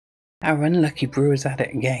Our unlucky brewer's at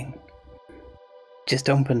it again. Just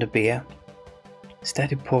opened a beer,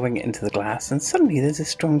 started pouring it into the glass, and suddenly there's a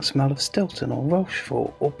strong smell of Stilton or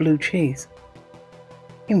Rochefort or blue cheese.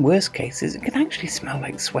 In worst cases, it can actually smell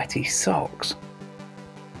like sweaty socks.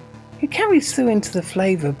 It carries through into the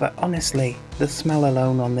flavour, but honestly, the smell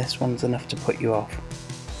alone on this one's enough to put you off.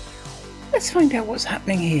 Let's find out what's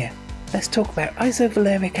happening here. Let's talk about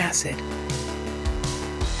isovaleric acid.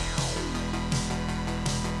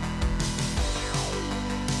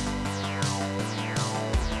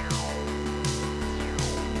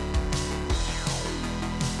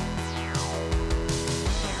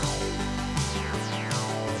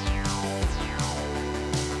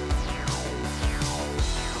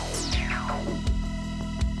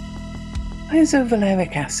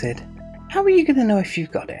 Isovaleric acid. How are you going to know if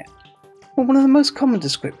you've got it? Well, one of the most common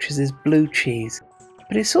descriptions is blue cheese,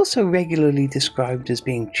 but it's also regularly described as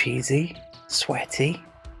being cheesy, sweaty,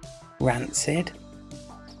 rancid,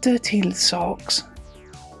 dirty socks,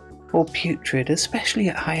 or putrid, especially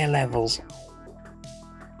at higher levels.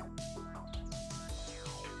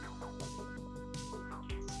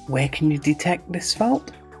 Where can you detect this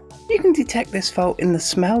fault? You can detect this fault in the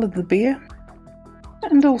smell of the beer,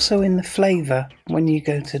 and also in the flavour when you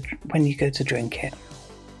go to drink it.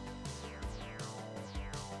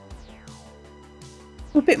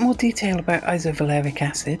 A bit more detail about isovaleric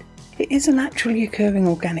acid. It is a naturally occurring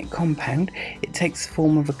organic compound. It takes the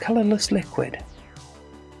form of a colourless liquid.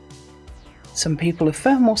 Some people are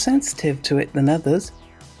far more sensitive to it than others.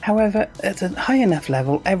 However, at a high enough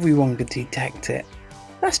level, everyone could detect it.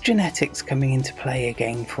 That's genetics coming into play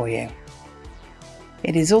again for you.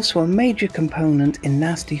 It is also a major component in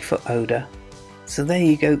nasty foot odour, so there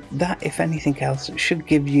you go. That, if anything else, should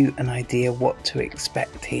give you an idea what to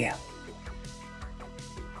expect here.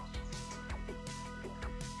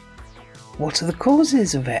 What are the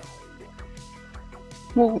causes of it?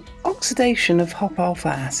 Well, oxidation of hop alpha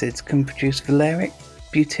acids can produce valeric,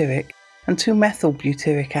 butyric and 2-methyl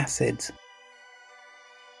butyric acids.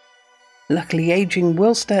 Luckily, aging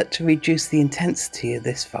will start to reduce the intensity of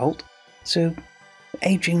this fault, so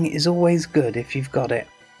aging is always good if you've got it.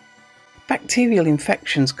 Bacterial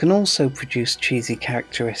infections can also produce cheesy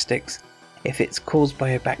characteristics. If it's caused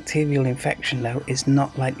by a bacterial infection though, it's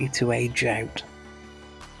not likely to age out.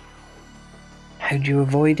 How do you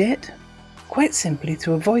avoid it? Quite simply,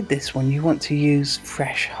 to avoid this one you want to use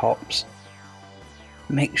fresh hops.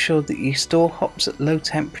 Make sure that you store hops at low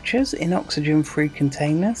temperatures in oxygen-free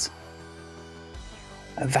containers.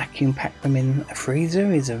 Vacuum pack them in a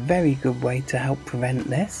freezer is a very good way to help prevent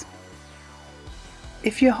this.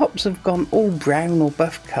 If your hops have gone all brown or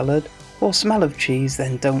buff coloured or smell of cheese,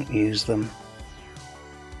 then don't use them.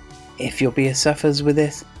 If your beer suffers with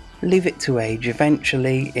this, leave it to age.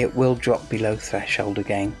 Eventually it will drop below threshold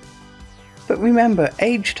again. But remember,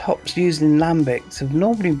 aged hops used in lambics have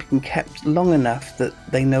normally been kept long enough that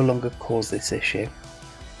they no longer cause this issue.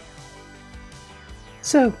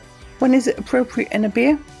 So, when is it appropriate in a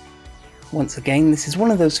beer? Once again, this is one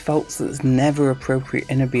of those faults that's never appropriate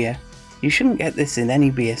in a beer. You shouldn't get this in any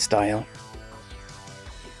beer style.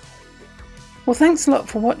 Well, thanks a lot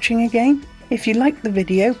for watching again. If you liked the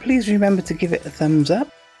video, please remember to give it a thumbs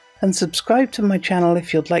up and subscribe to my channel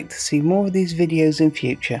if you'd like to see more of these videos in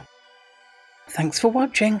future. Thanks for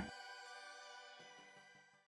watching.